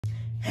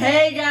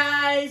Hey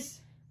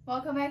guys!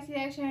 Welcome back to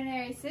the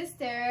Extraordinary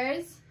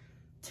Sisters.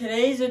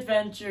 Today's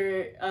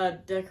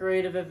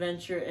decorative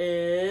adventure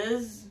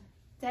is...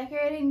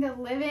 decorating the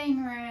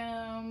living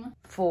room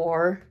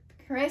for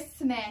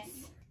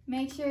Christmas.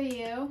 Make sure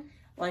you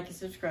like and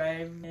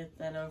subscribe, hit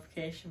that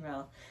notification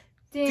bell.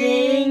 ding.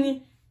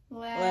 Ding!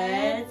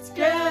 Let's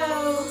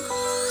go!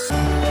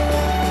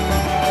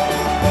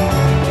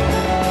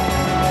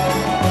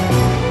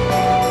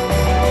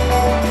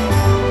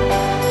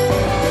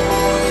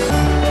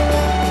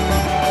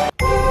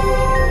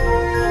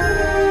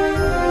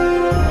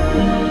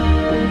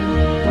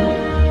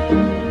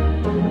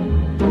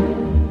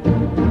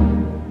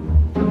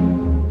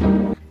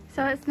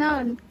 So it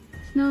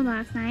snowed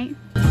last night.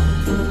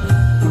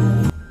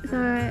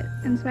 So it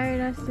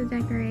inspired us to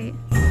decorate.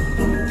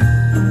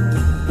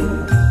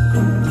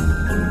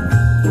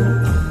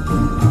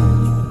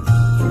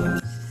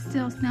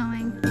 Still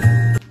snowing.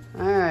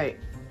 Alright,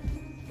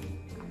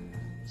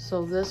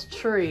 so this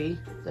tree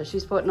that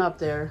she's putting up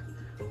there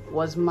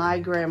was my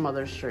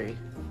grandmother's tree.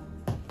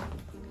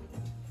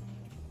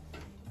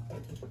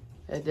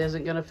 It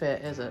isn't gonna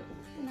fit, is it?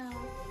 No.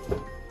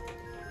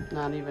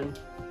 Not even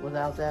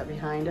without that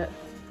behind it?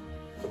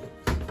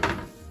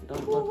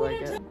 Don't look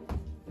like it.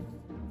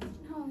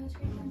 No, the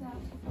tree comes out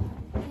too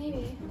far.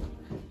 Maybe.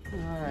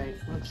 Alright,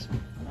 let's...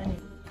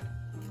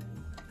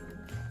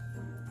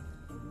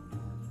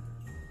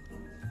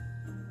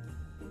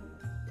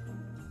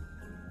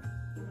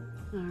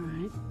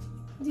 Alright.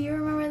 Do you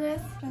remember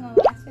this from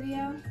the last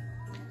video?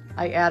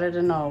 I added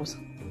a nose.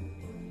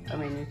 I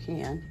mean, you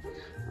can.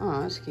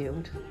 Oh, that's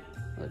cute.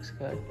 Looks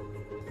good.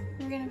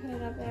 We're gonna put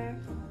it up there.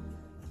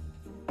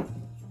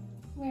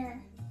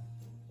 Where?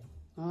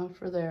 Oh,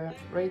 for there,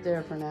 right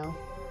there for now.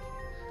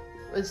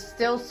 It's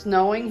still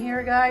snowing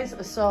here, guys,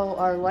 so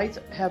our lights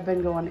have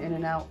been going in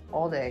and out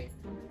all day.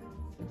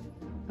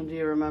 And do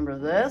you remember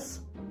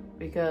this?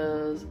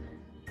 Because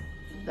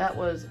that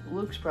was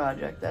Luke's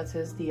project. That's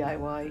his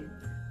DIY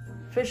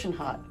fishing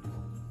hut.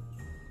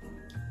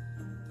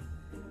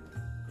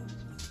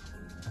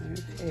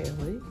 There's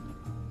Haley.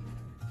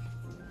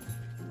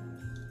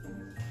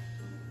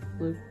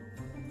 Luke.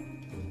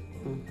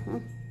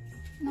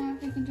 Now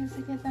if we can just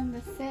get them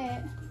to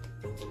sit.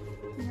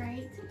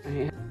 Right.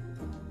 Yeah.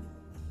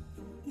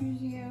 Here's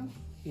you.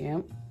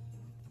 Yep.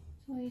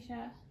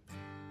 Alicia.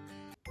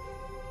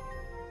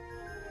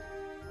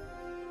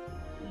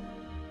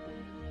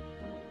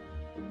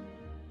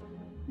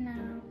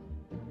 No.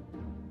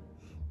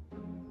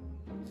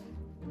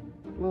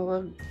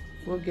 Well,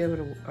 we'll give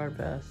it our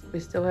best. We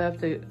still have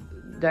to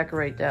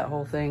decorate that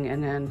whole thing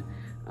and then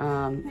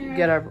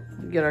get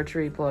our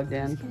tree plugged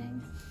in. Just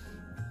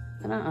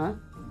kidding.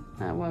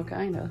 Well,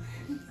 kind of.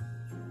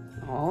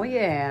 Oh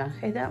yeah.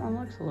 Hey, that one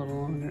looks a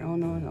little longer. Oh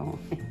no, it don't.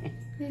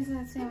 These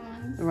are the same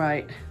ones.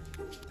 Right.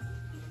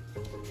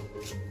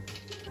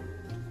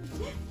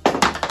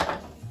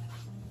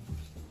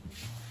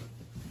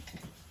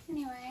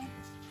 Anyway.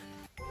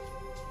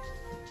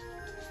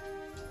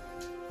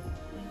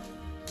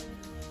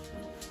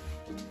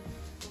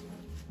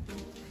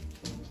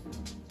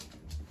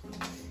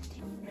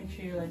 Make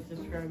sure you like,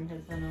 subscribe, and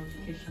hit that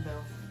notification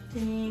bell.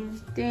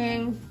 Ding!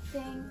 Ding.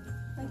 Ding.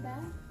 Like that?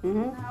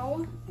 Mm-hmm.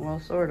 No. Well,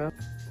 sort of.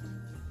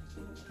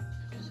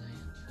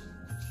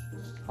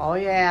 Oh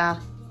yeah.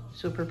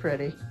 Super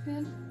pretty.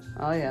 Good.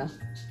 Oh yeah.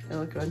 They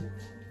look good.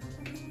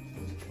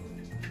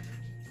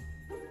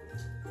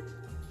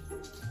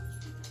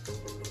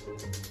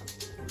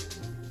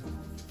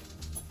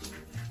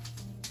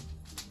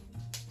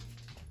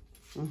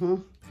 Mm-hmm.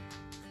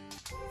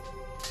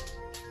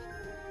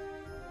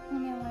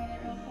 Let me light it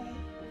real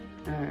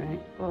quick.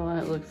 Alright. Well,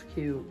 that looks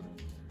cute.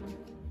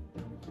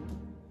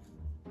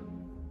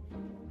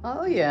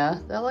 Oh yeah,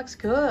 that looks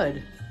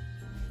good.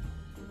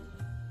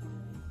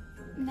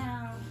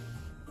 Now.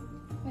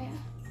 Wait.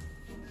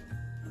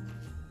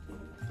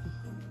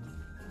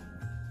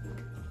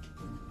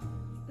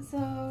 So,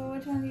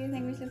 which one do you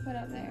think we should put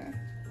up there?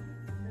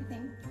 I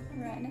think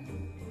red.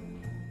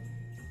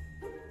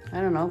 I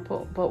don't know.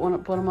 Put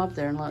them up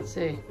there and let's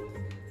see.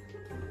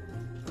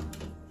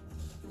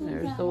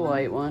 There's that the one?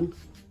 white one.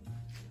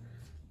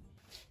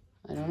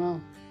 I don't know.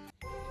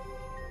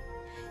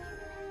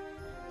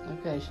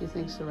 Okay, she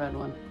thinks the red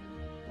one.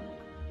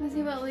 Let's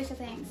see what Alicia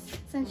thinks,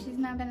 since she's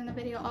not been in the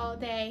video all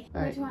day.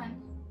 All right. Which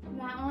one?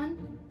 That one?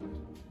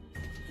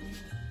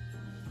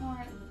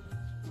 Or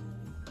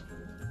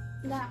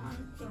that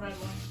one? The red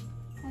one.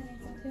 I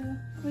think so too.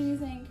 What do you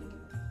think?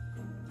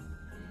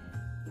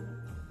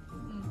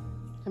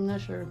 I'm not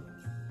sure.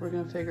 We're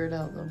gonna figure it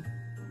out though.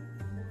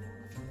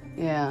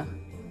 Yeah.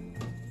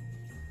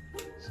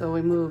 So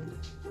we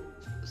moved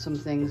some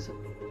things.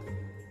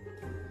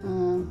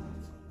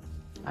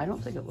 I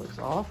don't think it looks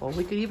awful.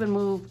 We could even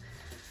move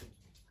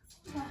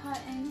The hut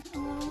in a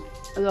little.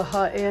 the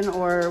hut in,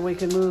 or we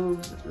could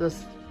move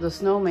the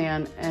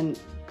snowman and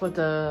put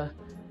the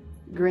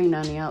green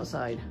on the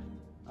outside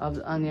of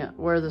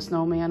where the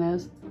snowman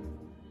is.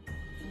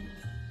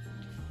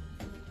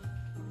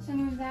 So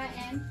move that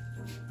in.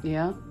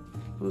 Yeah,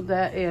 move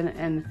that in,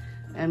 and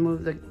and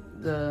move the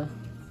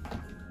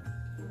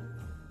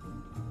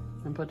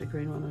and put the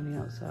green one on the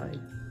outside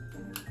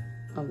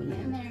of the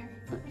In man. there.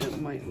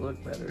 It might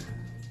look better.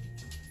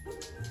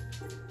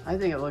 I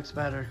think it looks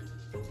better.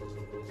 I'm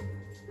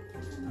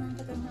gonna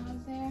put the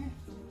nose there.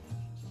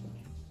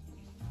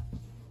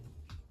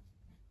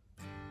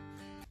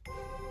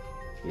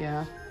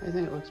 Yeah, I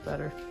think it looks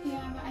better.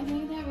 Yeah, but I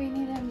think that we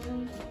need to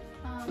move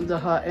The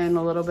hut in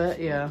a little bit,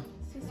 yeah.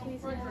 to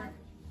squeeze it out.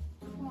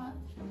 What?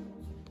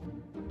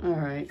 All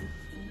right.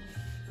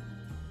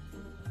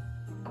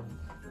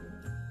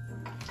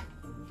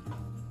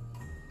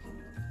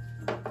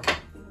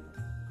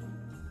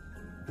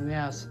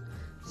 Yes.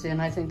 See,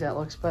 and I think that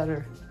looks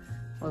better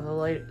with a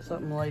light,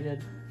 something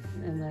lighted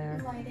in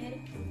there. Lighted.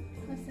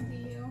 Listen to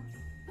you.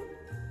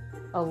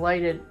 A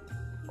lighted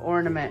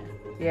ornament.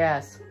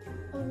 Yes.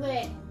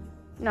 Lit.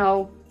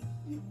 No.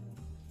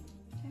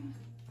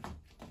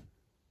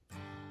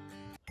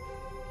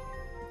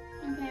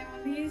 Okay,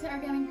 well these are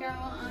gonna go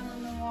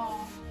on the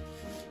wall.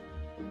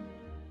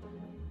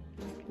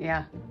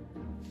 Yeah.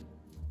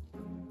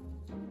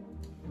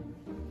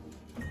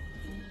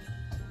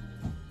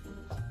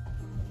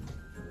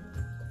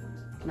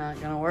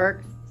 Not gonna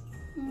work.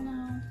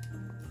 No.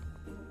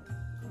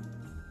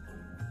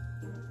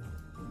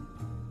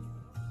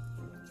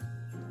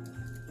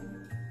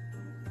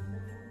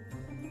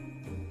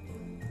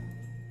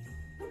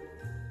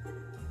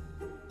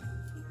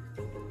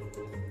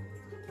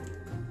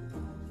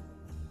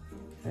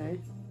 Okay.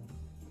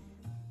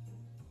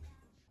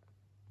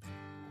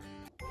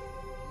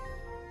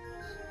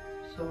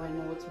 So I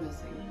know what's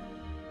missing.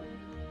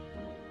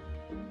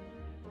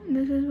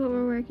 This is what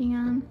we're working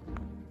on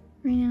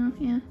right now,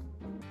 yeah.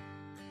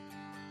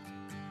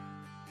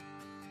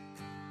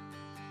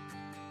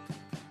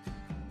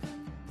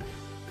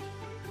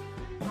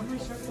 How many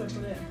strips do I put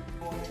in?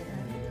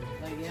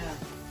 Like, yeah.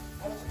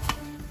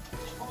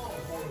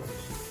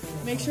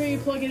 Make sure you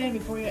plug it in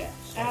before you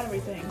add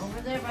everything.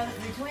 Over there by the,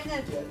 between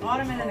the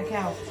ottoman and the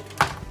couch.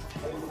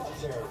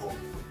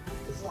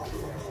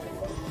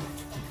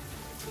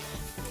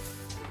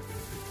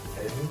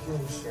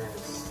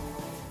 Insurance.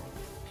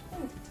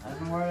 I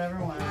don't know where it ever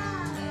went.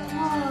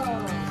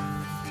 Oh,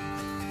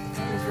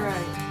 that is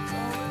right.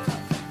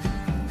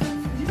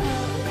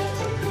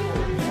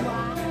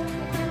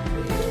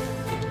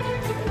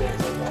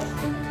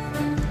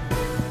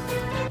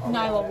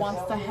 Nyla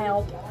wants to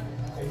help.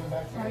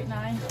 Right,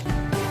 Nye?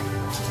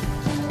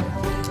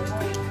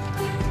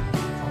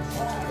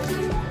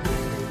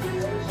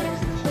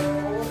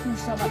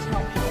 There's so much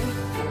help here.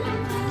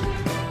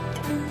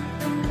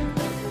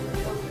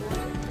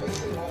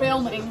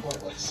 Filming.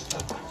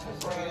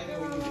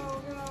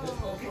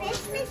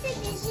 Christmas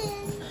edition.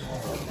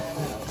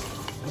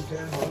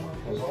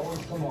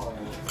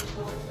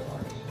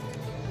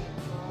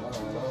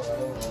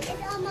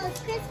 It's almost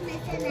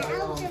Christmas and the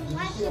elves are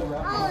watching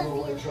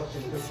all of you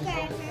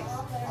subscribers.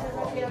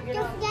 Don't forget,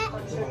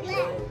 let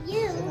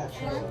you watch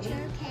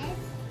your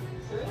kids.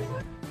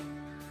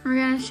 We're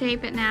gonna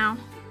shape it now.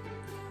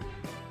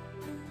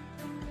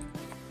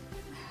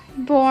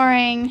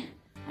 Boring.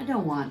 I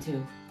don't want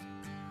to.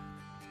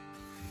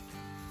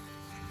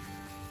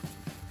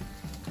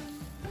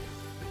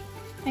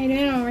 How you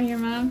doing over here,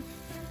 Mom?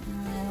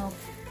 Well,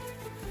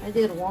 I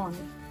did one.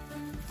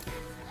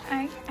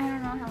 I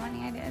don't know how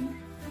many I did.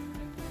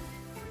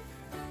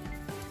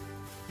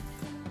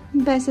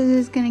 Best is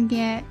just gonna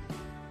get.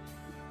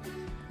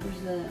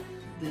 Where's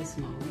this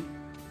mode?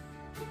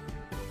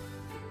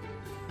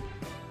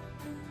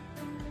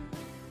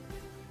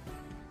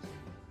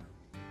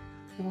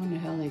 I wonder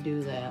how they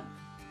do that.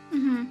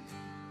 Mm-hmm.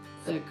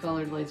 The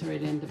colored lights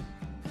right into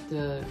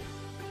the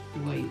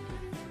white.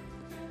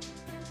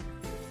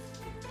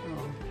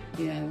 Oh,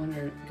 yeah, I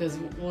wonder, because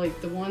like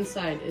the one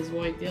side is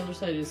white, the other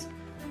side is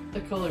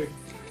the colored.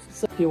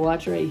 So if you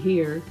watch right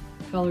here,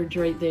 colored's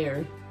right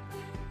there.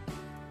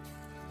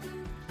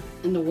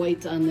 And the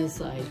white's on this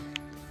side.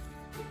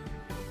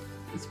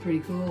 It's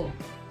pretty cool.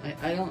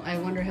 I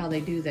wonder how they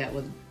do that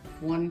with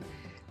one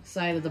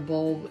side of the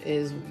bulb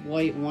is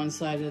white, one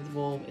side of the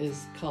bulb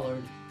is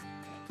colored.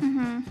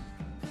 Mm-hmm.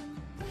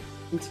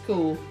 It's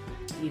cool.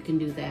 You can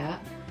do that,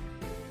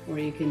 or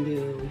you can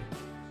do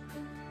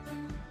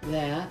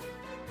that,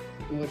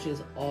 which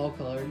is all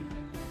colored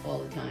all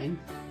the time.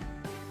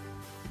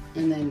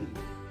 And then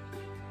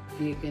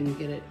you can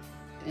get it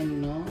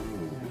in no,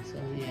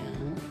 so yeah.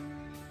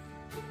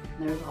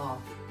 There's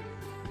off.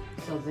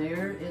 So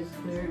there is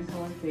clear and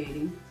color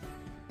fading.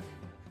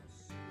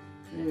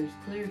 There's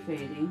clear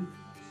fading.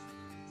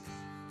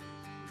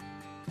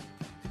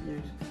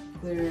 There's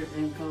clear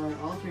and color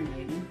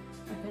alternating.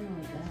 I kind of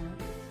like that.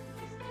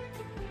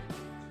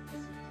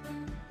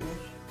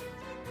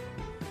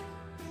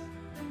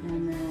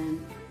 And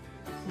then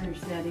clear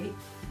steady.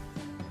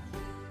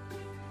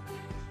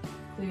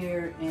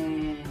 Clear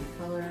and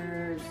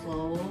color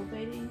slow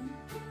fading.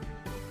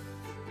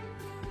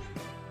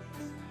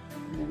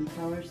 And then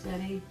color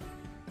steady.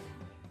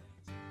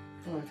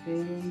 Color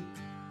fading.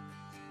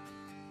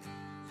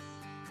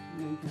 And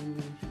then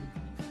combination.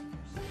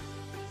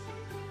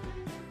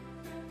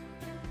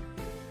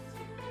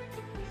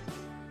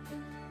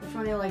 Which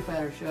one do you like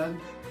better, Shug?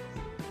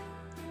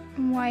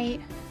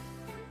 White.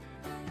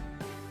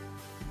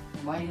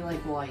 Why do you like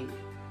white?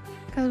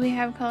 Because we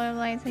have colored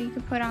lights that you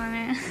could put on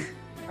it.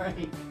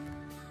 Right.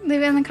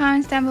 Leave it in the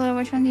comments down below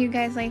which one do you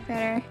guys like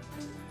better.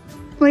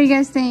 What do you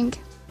guys think?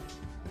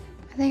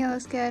 I think it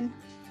looks good.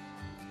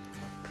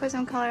 Put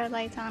some colored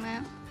lights on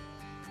it.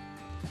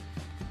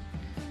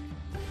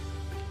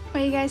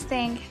 What do you guys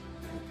think?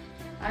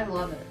 I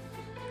love it.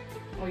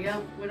 We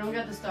don't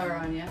got the star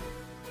on yet.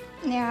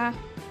 Yeah.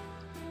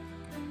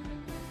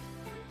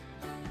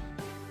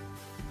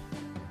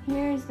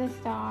 Here's the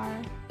star.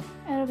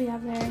 It'll be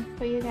up there,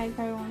 but you guys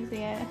probably won't see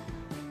it.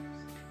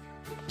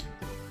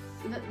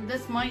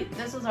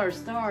 This is our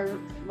star,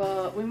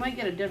 but we might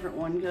get a different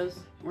one because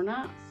we're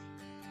not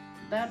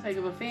that big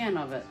of a fan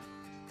of it.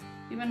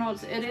 Even though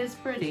it is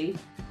pretty,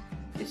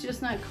 it's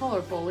just not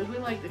colorful. We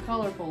like the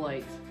colorful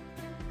lights.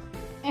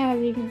 As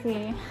you can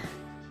see.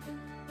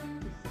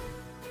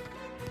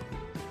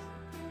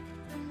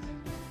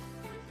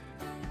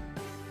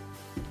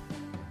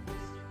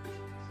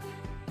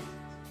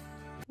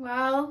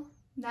 Well,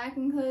 that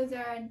concludes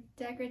our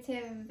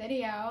decorative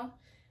video.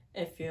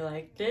 If you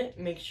liked it,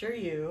 make sure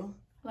you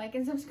Like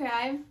and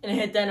subscribe. and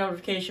hit that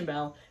notification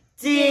bell.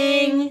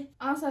 Ding!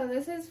 Also,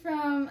 this is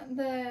from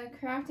the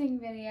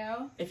crafting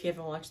video. If you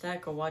haven't watched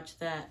that, go watch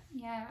that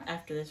Yeah.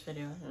 after this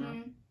video. I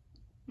don't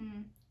know.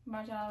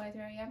 Watch it all the way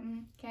through. Yep.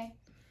 Okay.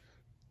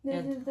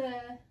 This is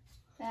that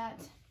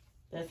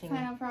That thing.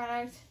 final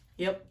product.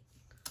 Yep.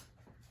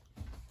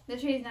 The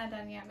tree's not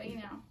done yet, but you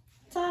know.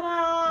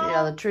 Ta-da!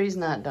 Yeah, the tree's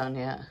not done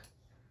yet.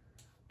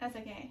 That's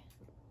okay.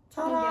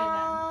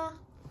 Ta-da!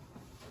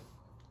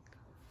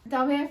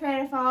 Don't be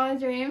afraid to follow a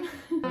dream.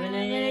 Have an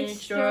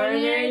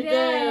extraordinary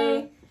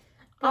day.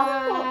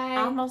 Bye.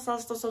 Almost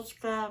has to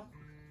subscribe.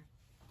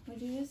 What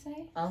did you just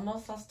say?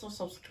 Almost has to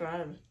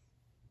subscribe.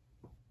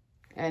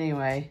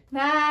 Anyway.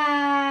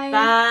 Bye.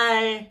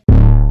 Bye.